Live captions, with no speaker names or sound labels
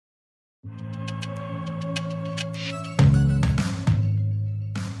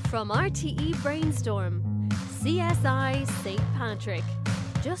From RTE Brainstorm, CSI St. Patrick.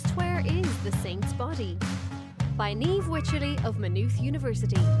 Just where is the saint's body? By Niamh Wycherley of Maynooth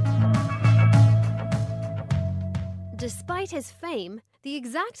University. Despite his fame, the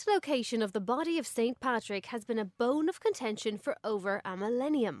exact location of the body of St. Patrick has been a bone of contention for over a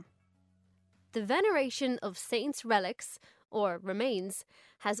millennium. The veneration of saints' relics, or remains,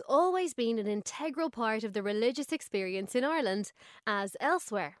 has always been an integral part of the religious experience in Ireland, as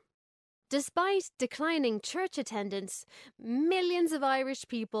elsewhere. Despite declining church attendance, millions of Irish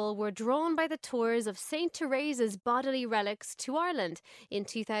people were drawn by the tours of St. Teresa's bodily relics to Ireland in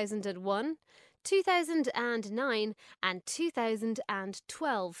 2001, 2009 and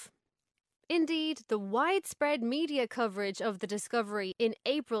 2012. Indeed, the widespread media coverage of the discovery in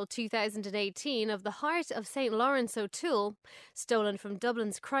April 2018 of the heart of St. Lawrence O'Toole, stolen from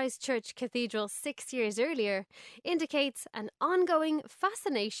Dublin's Christ Church Cathedral 6 years earlier, indicates an ongoing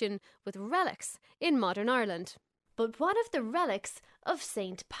fascination with relics in modern Ireland. But what of the relics of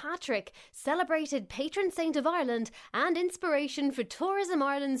St. Patrick, celebrated patron saint of Ireland and inspiration for Tourism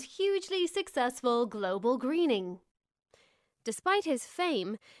Ireland's hugely successful global greening? Despite his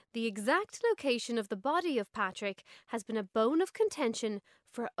fame, the exact location of the body of Patrick has been a bone of contention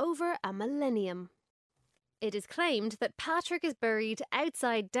for over a millennium. It is claimed that Patrick is buried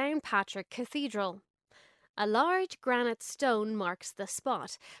outside Downpatrick Cathedral. A large granite stone marks the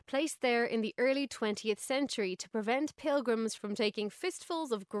spot, placed there in the early 20th century to prevent pilgrims from taking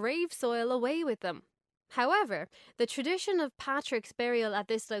fistfuls of grave soil away with them. However, the tradition of Patrick's burial at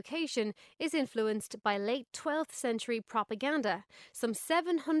this location is influenced by late 12th century propaganda, some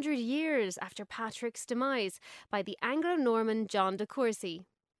 700 years after Patrick's demise, by the Anglo-Norman John de Courcy.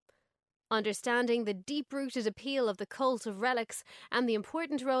 Understanding the deep-rooted appeal of the cult of relics and the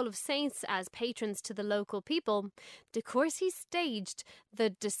important role of saints as patrons to the local people, de Courcy staged the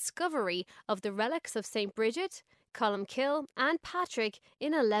discovery of the relics of St. Bridget, Columkill and Patrick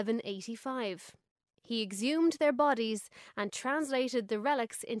in 1185. He exhumed their bodies and translated the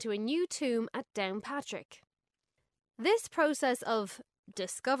relics into a new tomb at Downpatrick. This process of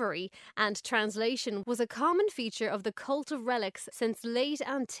discovery and translation was a common feature of the cult of relics since late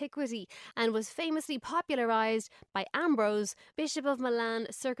antiquity and was famously popularised by Ambrose, Bishop of Milan,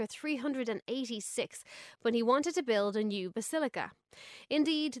 circa 386, when he wanted to build a new basilica.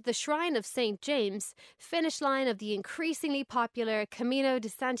 Indeed, the Shrine of St. James, finish line of the increasingly popular Camino de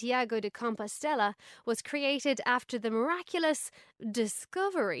Santiago de Compostela, was created after the miraculous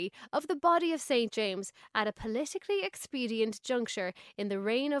discovery of the body of St. James at a politically expedient juncture in the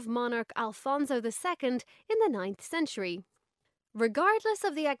reign of monarch Alfonso II in the 9th century. Regardless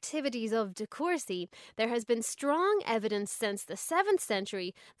of the activities of de Courcy, there has been strong evidence since the 7th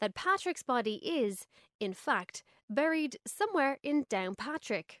century that Patrick's body is, in fact, buried somewhere in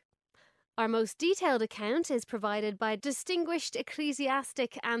Downpatrick. Our most detailed account is provided by distinguished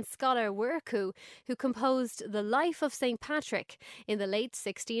ecclesiastic and scholar Werku, who composed The Life of St. Patrick in the late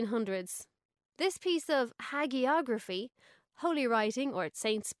 1600s. This piece of hagiography, holy writing or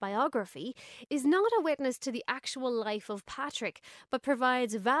saint's biography, is not a witness to the actual life of Patrick, but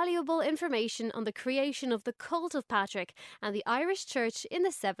provides valuable information on the creation of the cult of Patrick and the Irish Church in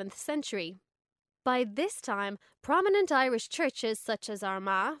the 7th century. By this time, prominent Irish churches such as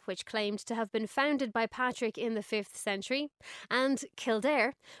Armagh, which claimed to have been founded by Patrick in the 5th century, and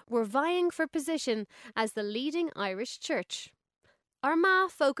Kildare were vying for position as the leading Irish church. Armagh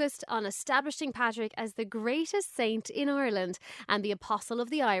focused on establishing Patrick as the greatest saint in Ireland and the apostle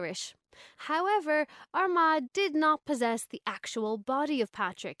of the Irish. However, Armagh did not possess the actual body of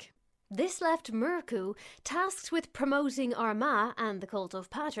Patrick. This left Werku tasked with promoting Armagh and the cult of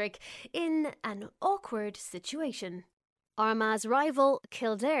Patrick in an awkward situation. Armagh's rival,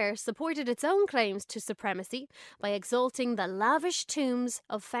 Kildare, supported its own claims to supremacy by exalting the lavish tombs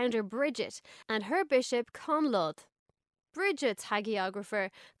of founder Bridget and her bishop Conlod. Bridget's hagiographer,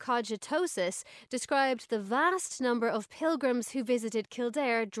 Cogitosus, described the vast number of pilgrims who visited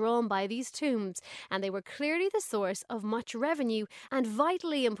Kildare drawn by these tombs, and they were clearly the source of much revenue and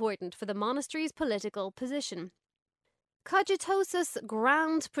vitally important for the monastery's political position. Cogitosus'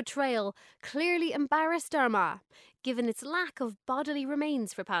 grand portrayal clearly embarrassed Armagh, given its lack of bodily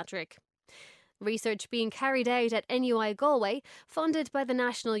remains for Patrick. Research being carried out at NUI Galway, funded by the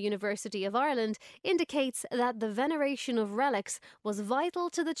National University of Ireland, indicates that the veneration of relics was vital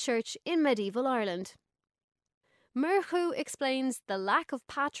to the church in medieval Ireland. Werku explains the lack of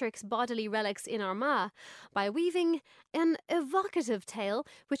Patrick's bodily relics in Armagh by weaving an evocative tale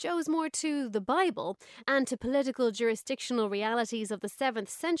which owes more to the Bible and to political jurisdictional realities of the 7th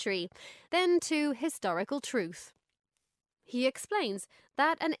century than to historical truth. He explains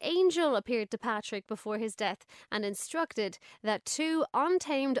that an angel appeared to Patrick before his death and instructed that 2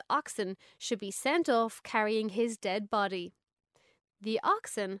 untamed oxen should be sent off carrying his dead body. The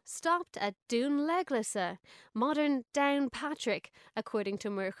oxen stopped at Dún Leglasa, modern Downpatrick, according to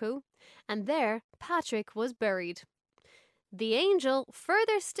Murchu, and there Patrick was buried. The angel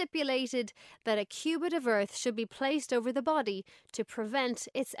further stipulated that a cubit of earth should be placed over the body to prevent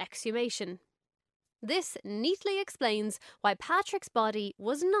its exhumation. This neatly explains why Patrick's body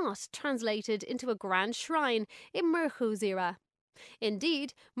was not translated into a grand shrine in Murchu's era.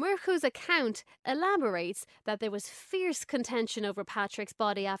 Indeed, Murchu's account elaborates that there was fierce contention over Patrick's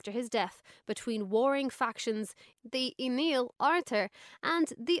body after his death between warring factions, the Iníl Arthur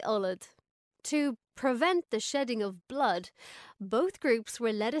and the Ullad. To prevent the shedding of blood, both groups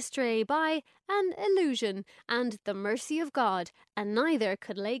were led astray by an illusion and the mercy of God, and neither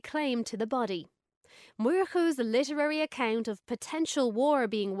could lay claim to the body. Murchu's literary account of potential war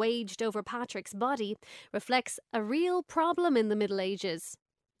being waged over Patrick's body reflects a real problem in the Middle Ages: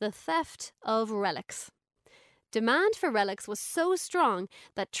 the theft of relics. Demand for relics was so strong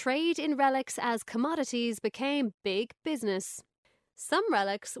that trade in relics as commodities became big business. Some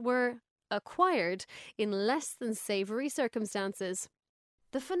relics were acquired in less than savoury circumstances.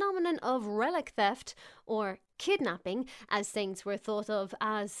 The phenomenon of relic theft, or kidnapping, as saints were thought of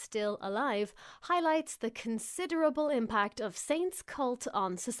as still alive, highlights the considerable impact of saints' cult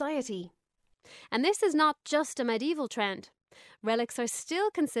on society. And this is not just a medieval trend. Relics are still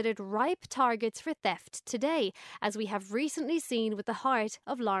considered ripe targets for theft today, as we have recently seen with the heart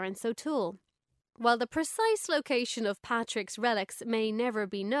of Lawrence O'Toole. While the precise location of Patrick's relics may never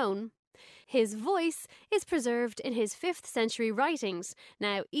be known, his voice is preserved in his 5th century writings,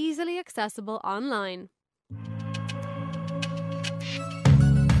 now easily accessible online.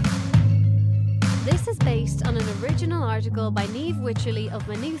 This is based on an original article by Niamh Wycherley of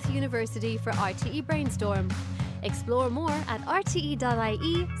Maynooth University for RTE Brainstorm. Explore more at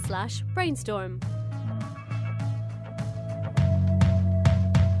rte.ie/brainstorm.